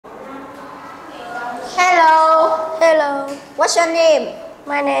What's your name?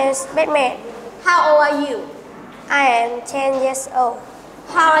 My name is Batman. How old are you? I am 10 years old.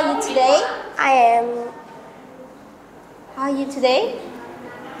 How are you today? I am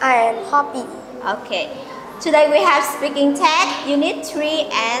happy. Okay. Today we have speaking test, unit 3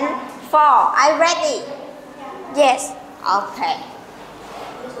 and 4. Are you ready? Yes. Okay.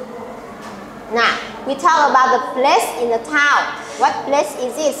 Now, we talk about the place in the town. What place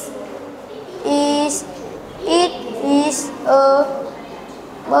is this? It is a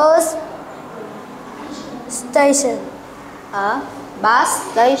bus station. A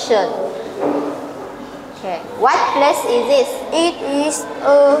bus station. Okay. What place is this? It is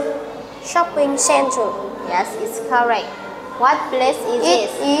a shopping center. Yes, it's correct. What place is It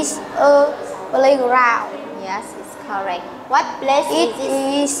this? is a playground. Yes, it's correct. What place It is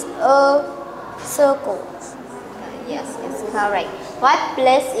this? is a circle. Yes, it's correct. What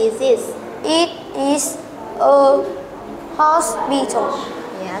place is this? It is a hospital.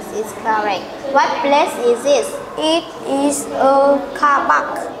 Yes, it's correct. What place is this? It is a car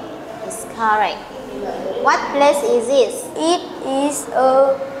park. It's correct. What place is this? It is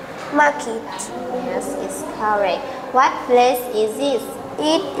a market. Yes, it's correct. What place is this?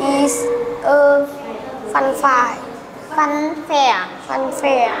 It is a fun fair. Fun fair. Fun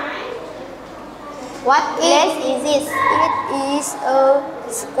fair. What place is this? It is a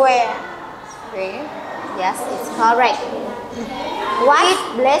square. Okay. Yes, it's correct. What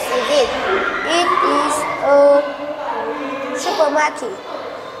place is it? It is a supermarket.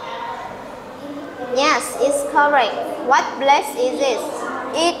 Yes, it's correct. What place is this?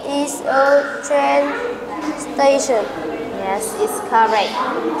 It is a train station. Yes, it's correct.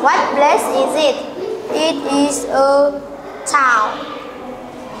 What place is it? It is a town.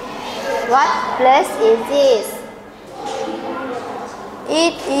 What place is this?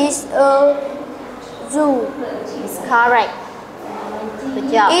 It is a zoo. It's correct. Good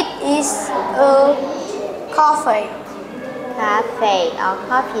job. It is a cafe. Cafe or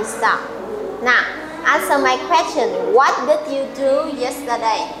coffee shop. Now, answer my question. What did you do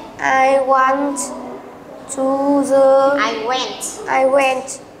yesterday? I went to the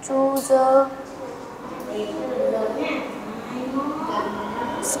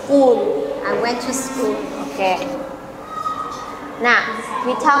school. I went to school. Okay. Now,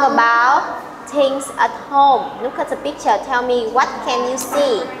 we talk about things at home. Look at the picture. Tell me, what can you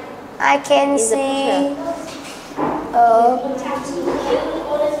see? I can see a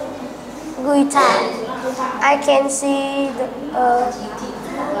guitar. I can see the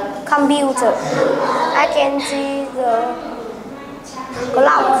computer. I can see the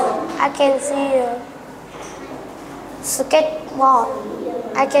clock. I can see a skateboard.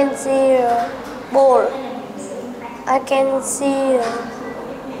 I can see a ball. I can see a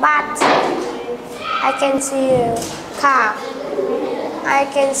bat. I can see a car. I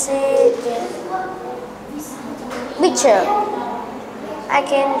can see the picture. I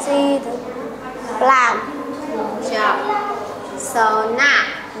can see the plant. Good job. So now,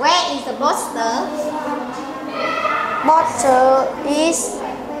 where is the poster? Poster is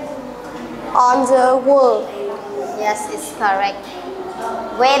on the wall. Yes, it's correct.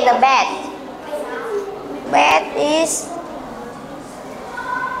 Where the bed? Bed is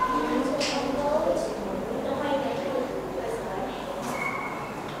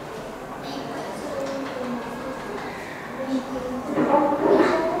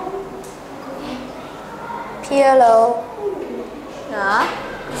pillow.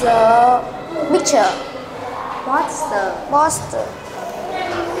 The picture. Poster. Poster.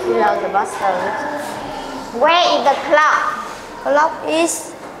 Below the poster. Where is the clock? Clock is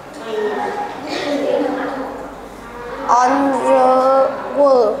on the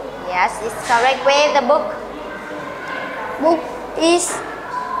wall. Yes, it's correct. Where is the book? Book is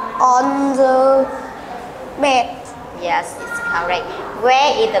on the bed. Yes, it's correct.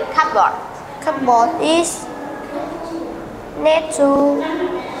 Where is the cupboard? Cupboard is next to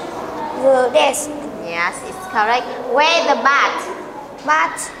the desk. Yes, it's correct. Where is the bath?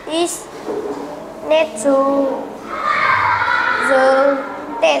 Bath is next to the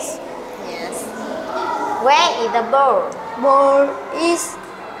desk. Yes. Where is the bowl? Bowl is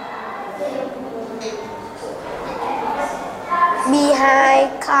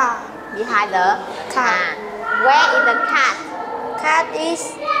behind car. Behind the Car. Where is the cat? Cat is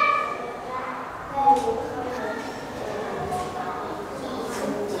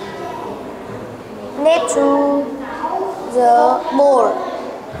next to the bowl.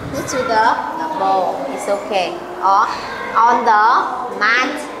 Next to the bowl. It's okay. Or on the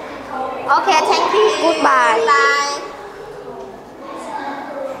mat. Okay, thank you. Goodbye. Bye.